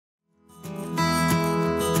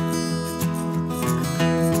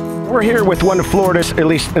We're here with one of Florida's, at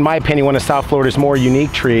least in my opinion, one of South Florida's more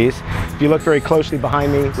unique trees. If you look very closely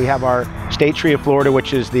behind me, we have our state tree of Florida,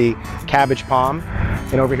 which is the cabbage palm.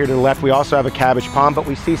 And over here to the left, we also have a cabbage palm, but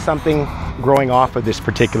we see something growing off of this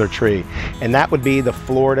particular tree, and that would be the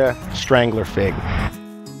Florida Strangler Fig.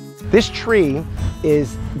 This tree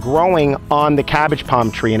is growing on the cabbage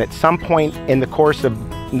palm tree, and at some point in the course of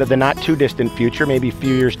the not too distant future, maybe a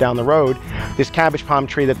few years down the road, this cabbage palm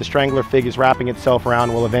tree that the strangler fig is wrapping itself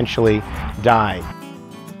around will eventually die.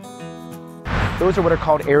 Those are what are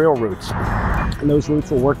called aerial roots, and those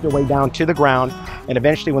roots will work their way down to the ground, and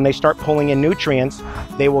eventually when they start pulling in nutrients,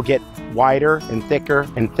 they will get wider and thicker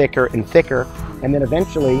and thicker and thicker, and then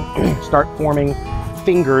eventually start forming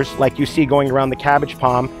fingers like you see going around the cabbage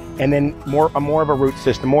palm, and then more of a root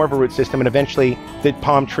system, and eventually the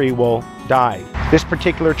palm tree will die. This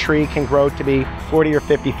particular tree can grow to be 40 or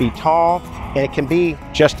 50 feet tall, and it can be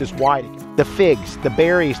just as wide. The figs, the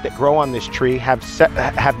berries that grow on this tree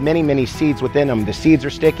have many seeds within them. The seeds are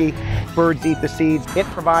sticky, birds eat the seeds. It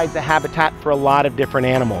provides a habitat for a lot of different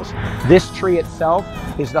animals. This tree itself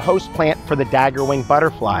is the host plant for the Daggerwing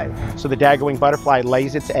Butterfly. So the Daggerwing Butterfly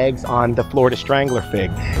lays its eggs on the Florida Strangler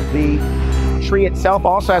Fig. The tree itself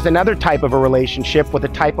also has another type of a relationship with a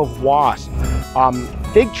type of wasp.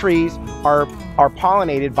 Fig trees are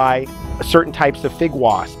pollinated by certain types of fig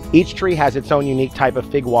wasp. Each tree has its own unique type of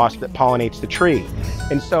fig wasp that pollinates the tree.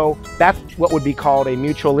 And so that's what would be called a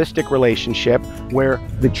mutualistic relationship, where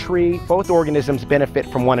the tree, both organisms benefit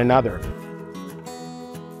from one another.